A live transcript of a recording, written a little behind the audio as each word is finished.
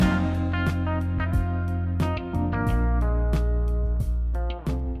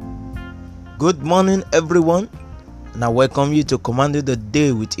Good morning, everyone, and I welcome you to Commanding the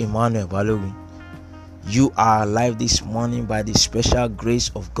Day with Emmanuel Balogun. You are alive this morning by the special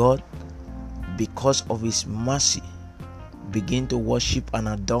grace of God because of His mercy. Begin to worship and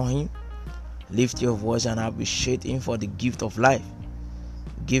adore Him. Lift your voice and appreciate Him for the gift of life.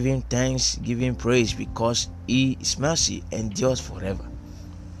 Give Him thanks, give Him praise because His mercy endures forever.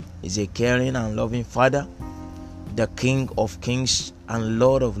 He's a caring and loving Father, the King of kings and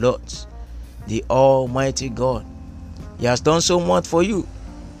Lord of lords, the Almighty God. He has done so much for you.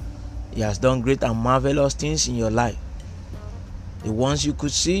 He has done great and marvelous things in your life. The ones you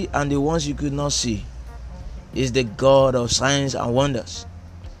could see and the ones you could not see. He is the God of signs and wonders.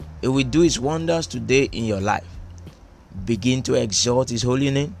 He will do His wonders today in your life. Begin to exalt His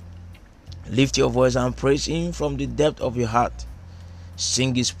holy name. Lift your voice and praise Him from the depth of your heart.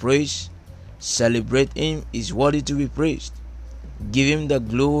 Sing His praise. Celebrate Him. He is worthy to be praised. Give Him the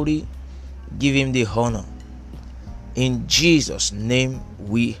glory. Give Him the honor. In Jesus' name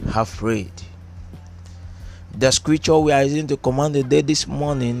we have prayed. The scripture we are using to command the day this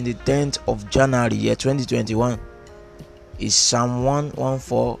morning, the 10th of January, year 2021, is Psalm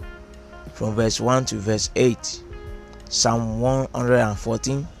 114 from verse 1 to verse 8. Psalm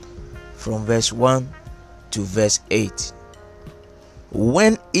 114 from verse 1 to verse 8.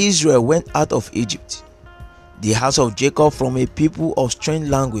 When Israel went out of Egypt, the house of Jacob from a people of strange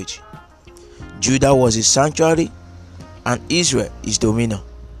language, Judah was his sanctuary, and Israel his dominion.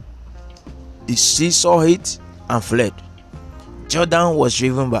 The sea saw it and fled. Jordan was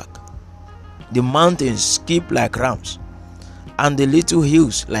driven back. The mountains skipped like rams, and the little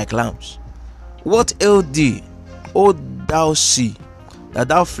hills like lambs. What ailed thee, O thou sea, that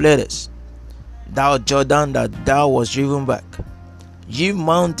thou fleddest? Thou Jordan, that thou was driven back? Ye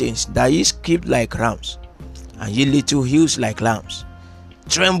mountains, that ye skipped like rams, and ye little hills like lambs.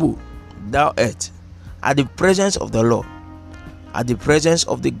 Tremble, thou earth, at the presence of the Lord, at the presence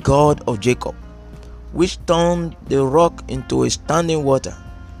of the God of Jacob, which turned the rock into a standing water,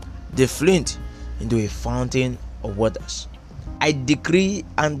 the flint into a fountain of waters. I decree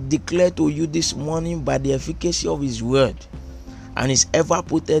and declare to you this morning by the efficacy of His word and His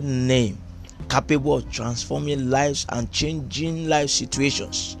ever-potent name, capable of transforming lives and changing life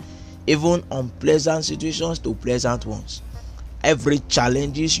situations, even unpleasant situations to pleasant ones. Every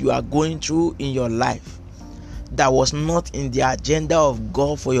challenges you are going through in your life that was not in the agenda of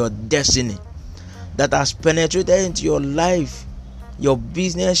God for your destiny, that has penetrated into your life, your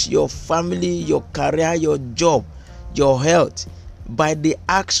business, your family, your career, your job, your health, by the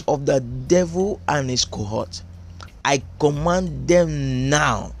acts of the devil and his cohort, I command them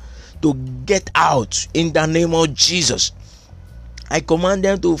now to get out in the name of Jesus. I command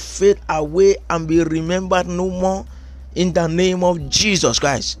them to fade away and be remembered no more in the name of Jesus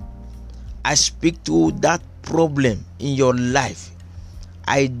Christ. I speak to that problem in your life.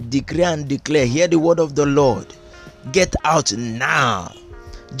 I decree and declare, hear the word of the Lord. Get out now.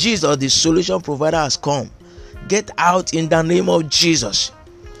 Jesus, the solution provider, has come. Get out in the name of Jesus.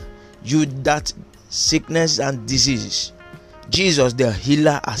 You that sickness and diseases, Jesus, the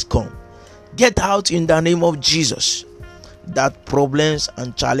healer, has come. Get out in the name of Jesus. That problems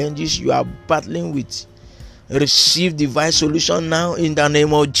and challenges you are battling with, receive divine solution now in the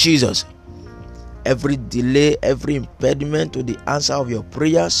name of Jesus. Every delay, every impediment to the answer of your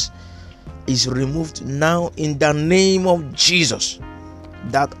prayers is removed now in the name of Jesus.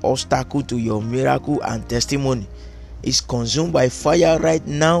 That obstacle to your miracle and testimony is consumed by fire right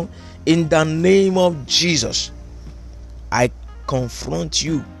now in the name of Jesus. I confront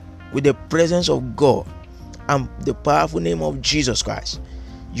you with the presence of God and the powerful name of Jesus Christ.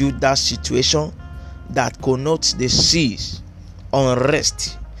 You that situation that connotes the seas,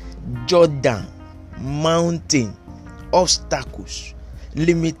 unrest, Jordan, mountain, obstacles,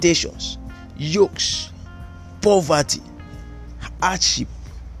 limitations, yokes, poverty, hardship,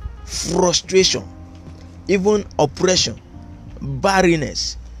 frustration, even oppression,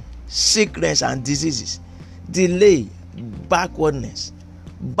 barrenness, sickness and diseases, delay, backwardness,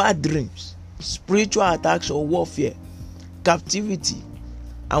 bad dreams, spiritual attacks or warfare, captivity,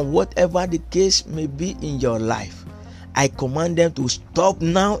 and whatever the case may be in your life, I command them to stop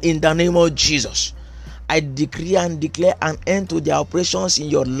now in the name of Jesus. I decree and declare an end to the operations in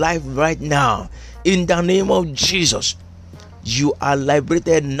your life right now in the name of Jesus. You are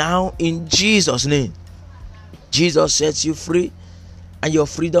liberated now in Jesus' name. Jesus sets you free, and your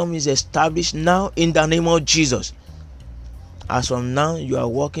freedom is established now in the name of Jesus. As from now, you are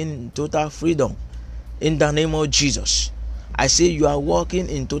walking in total freedom in the name of Jesus. I say you are walking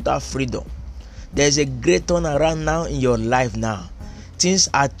in total freedom. There's a great turnaround now in your life now. things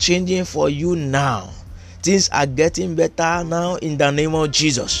are changing for you now. Things are getting better now in the name of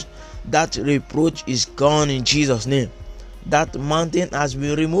Jesus. That reproach is gone in Jesus' name. That mountain has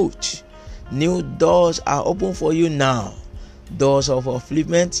been removed. New doors are open for you now. Doors of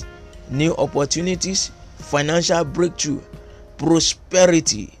upliftment, new opportunities, financial breakthrough,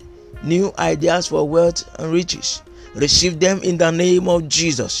 prosperity, new ideas for wealth and riches. Receive them in the name of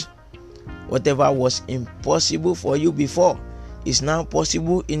Jesus. Whatever was impossible for you before is now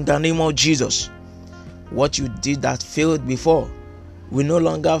possible in the name of Jesus. What you did that failed before will no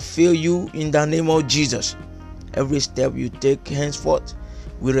longer fail you in the name of Jesus. Every step you take henceforth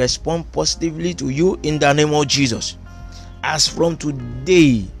will respond positively to you in the name of Jesus. As from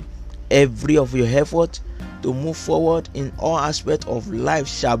today, every of your effort to move forward in all aspects of life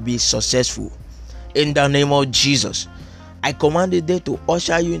shall be successful. In the name of Jesus, I command the day to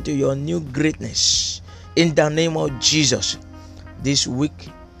usher you into your new greatness. In the name of Jesus, this week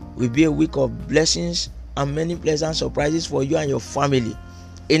will be a week of blessings and many pleasant surprises for you and your family.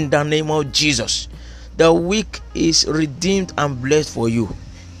 In the name of Jesus, the week is redeemed and blessed for you.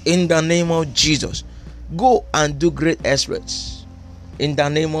 In the name of Jesus, go and do great exploits. In the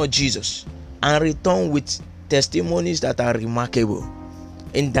name of Jesus, and return with testimonies that are remarkable.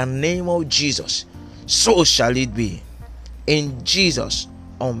 In the name of Jesus, so shall it be. In Jesus'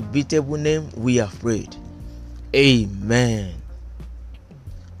 unbeatable name we have prayed. Amen.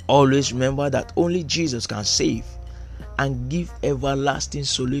 Always remember that only Jesus can save and give everlasting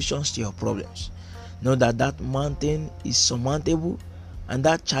solutions to your problems. Know that that mountain is surmountable and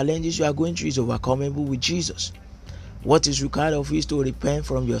that challenges you are going through is overcomable with Jesus. What is required of you is to repent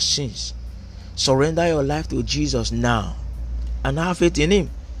from your sins. Surrender your life to Jesus now and have faith in Him.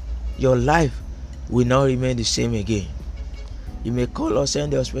 Your life will not remain the same again. You may call or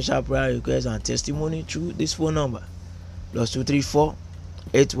send your special prayer request and testimony through this phone number: +234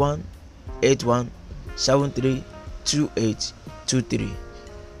 81 81 73 28 23.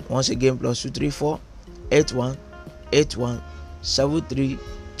 Once again, +234 81 81 73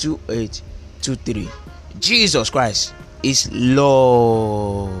 28 23. Jesus Christ is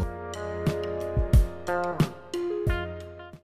Lord.